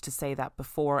just wanted to say that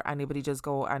before anybody does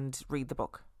go and read the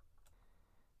book.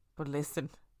 But listen,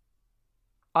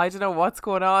 I don't know what's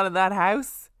going on in that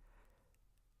house,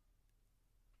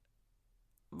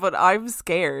 but I'm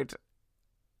scared.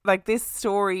 Like, this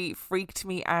story freaked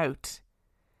me out.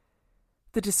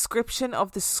 The description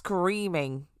of the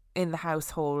screaming in the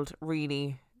household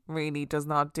really, really does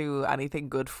not do anything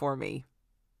good for me.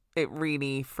 It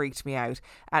really freaked me out.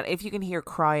 And if you can hear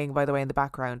crying, by the way, in the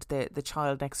background, the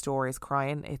child next door is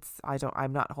crying.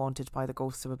 I'm not haunted by the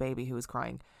ghost of a baby who is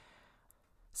crying.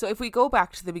 So if we go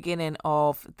back to the beginning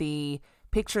of the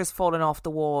pictures falling off the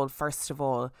wall, first of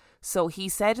all. So he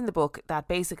said in the book that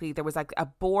basically there was like a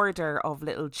border of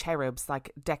little cherubs,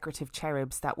 like decorative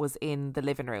cherubs, that was in the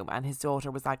living room. And his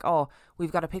daughter was like, oh,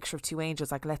 we've got a picture of two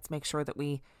angels. Like, let's make sure that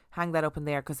we hang that up in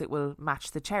there because it will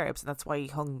match the cherubs. And that's why he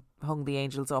hung the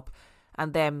angels up,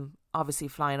 and them obviously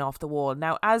flying off the wall.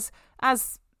 Now, as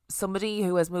somebody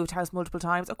who has moved house multiple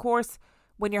times, of course,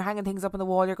 when you're hanging things up on the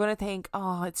wall, you're going to think,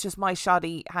 oh, it's just my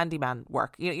shoddy handyman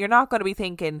work. You're not going to be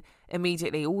thinking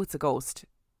immediately, oh, it's a ghost.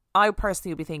 I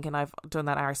personally would be thinking I've done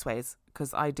that arseways,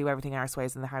 because I do everything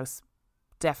arseways in the house.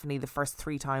 Definitely the first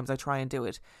 3 times I try and do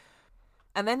it.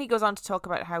 And then he goes on to talk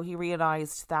about how he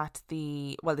realised that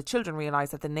the children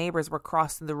realised that the neighbours were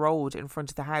crossing the road in front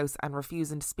of the house and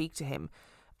refusing to speak to him,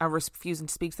 and refusing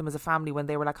to speak to them as a family when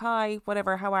they were like, hi,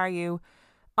 whatever, how are you?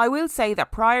 I will say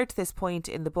that prior to this point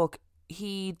in the book,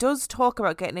 he does talk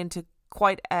about getting into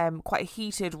quite a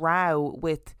heated row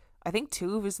with, I think,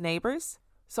 2 of his neighbours.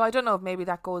 So I don't know if maybe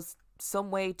that goes some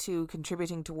way to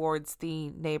contributing towards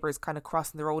the neighbours kind of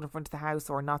crossing the road in front of the house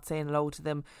or not saying hello to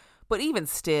them. But even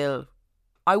still,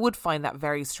 I would find that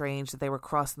very strange that they were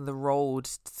crossing the road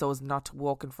so as not to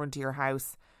walk in front of your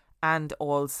house, and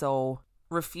also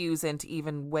refusing to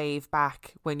even wave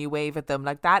back when you wave at them.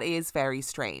 Like, that is very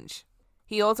strange.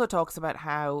 He also talks about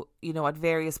how, you know, at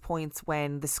various points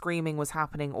when the screaming was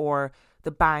happening or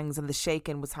the bangs and the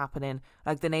shaking was happening,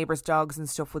 like the neighbours' dogs and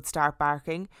stuff would start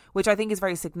barking, which I think is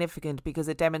very significant because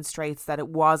it demonstrates that it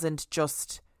wasn't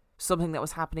just something that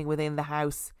was happening within the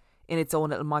house in its own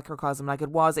little microcosm. Like, it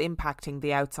was impacting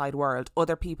the outside world.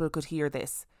 Other people could hear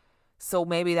this. So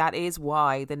maybe that is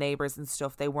why the neighbours and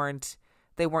stuff,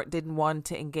 didn't want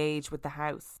to engage with the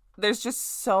house. There's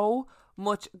just so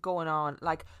much going on.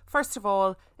 Like, first of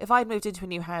all, if I'd moved into a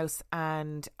new house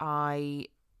and my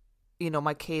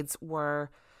kids were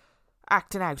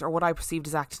acting out, or what I perceived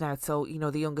as acting out, so, you know,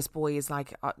 the youngest boy is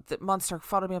like, the monster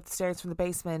followed me up the stairs from the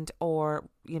basement, or,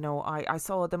 you know, I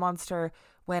saw the monster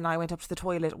when I went up to the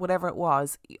toilet, whatever it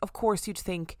was, of course you'd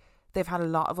think they've had a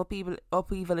lot of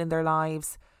upheaval in their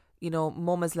lives. You know,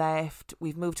 mum has left,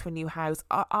 we've moved to a new house.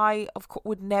 I of course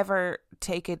would never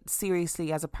take it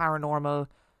seriously as a paranormal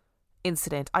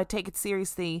incident. I'd take it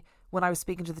seriously when I was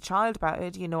speaking to the child about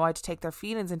it. You know, I'd take their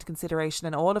feelings into consideration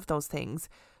and all of those things.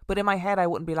 But in my head, I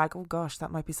wouldn't be like, oh gosh,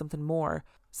 that might be something more.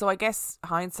 So I guess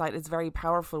hindsight is very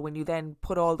powerful when you then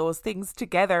put all those things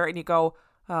together and you go,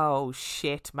 oh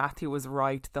shit, Matthew was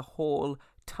right the whole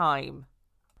time.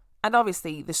 And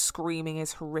obviously the screaming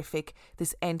is horrific.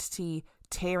 This entity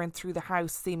tearing through the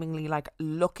house, seemingly like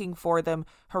looking for them,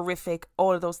 horrific.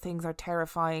 All of those things are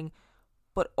terrifying.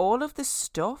 But all of the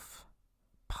stuff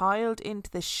piled into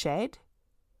the shed,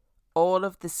 all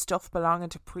of the stuff belonging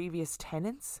to previous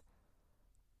tenants,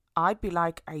 I'd be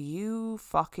like, are you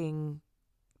fucking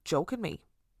joking me?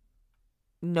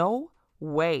 No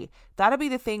way. That'd be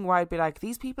the thing where I'd be like,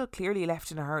 these people clearly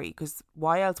left in a hurry, because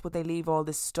why else would they leave all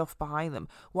this stuff behind them?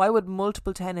 Why would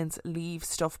multiple tenants leave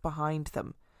stuff behind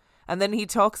them? And then he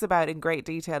talks about in great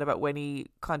detail about when he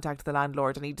contacted the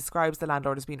landlord, and he describes the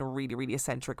landlord as being a really, really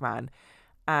eccentric man.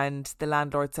 And the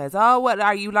landlord says, oh, well,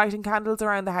 are you lighting candles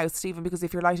around the house, Stephen? Because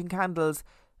if you're lighting candles,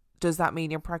 does that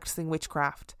mean you're practicing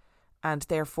witchcraft? And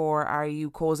therefore, are you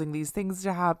causing these things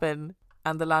to happen?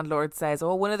 And the landlord says,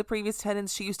 oh, one of the previous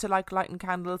tenants, she used to like lighting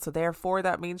candles, so therefore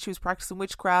that means she was practicing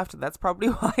witchcraft, and that's probably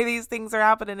why these things are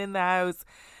happening in the house.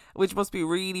 Which must be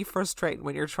really frustrating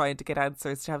when you're trying to get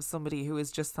answers, to have somebody who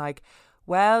is just like,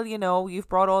 well, you know, you've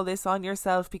brought all this on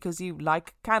yourself because you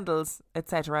like candles,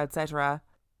 etc., etc.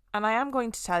 And I am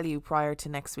going to tell you prior to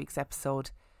next week's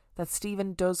episode that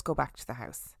Stephen does go back to the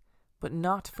house, but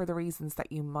not for the reasons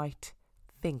that you might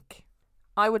think.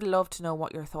 I would love to know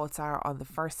what your thoughts are on the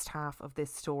first half of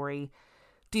this story.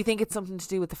 Do you think it's something to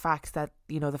do with the fact that,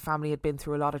 you know, the family had been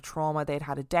through a lot of trauma? They'd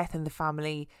had a death in the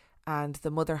family and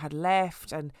the mother had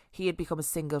left and he had become a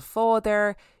single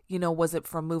father. You know, was it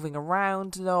from moving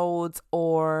around loads,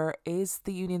 or is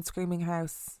the Union Screaming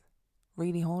House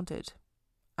really haunted?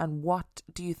 And what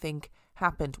do you think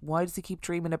happened? Why does he keep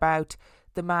dreaming about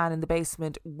the man in the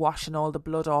basement washing all the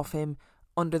blood off him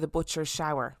under the butcher's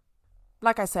shower?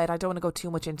 Like I said, I don't want to go too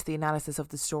much into the analysis of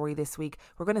the story this week.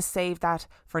 We're going to save that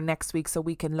for next week so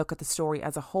we can look at the story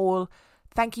as a whole.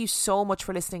 Thank you so much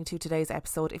for listening to today's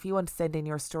episode. If you want to send in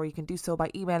your story, you can do so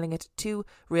by emailing it to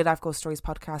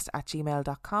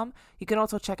reallifeghoststoriespodcast@gmail.com. You can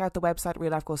also check out the website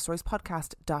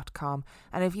reallifeghoststoriespodcast.com.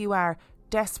 And if you are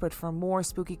desperate for more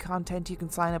spooky content, you can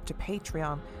sign up to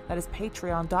Patreon. That is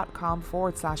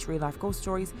patreon.com/Real Life Ghost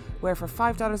Stories, where for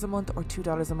 $5 a month or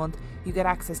 $2 a month, you get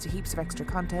access to heaps of extra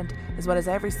content, as well as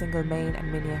every single main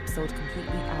and mini episode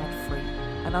completely ad-free.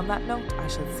 And on that note, I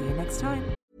shall see you next time.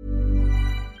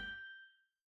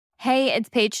 Hey, it's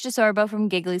Paige DeSorbo from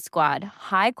Giggly Squad.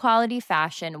 High quality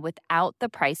fashion without the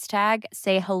price tag.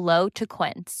 Say hello to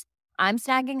Quince. I'm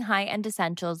snagging high-end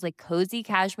essentials like cozy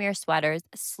cashmere sweaters,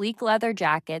 sleek leather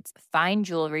jackets, fine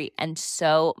jewelry, and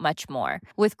so much more.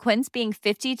 With Quince being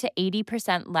 50 to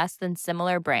 80% less than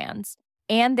similar brands.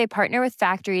 And they partner with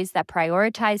factories that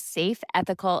prioritize safe,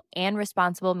 ethical, and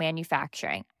responsible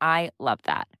manufacturing. I love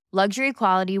that. Luxury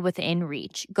quality within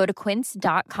reach. Go to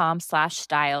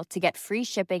quince.com/style to get free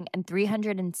shipping and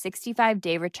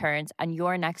 365-day returns on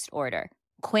your next order.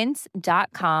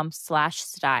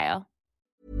 Quince.com/style.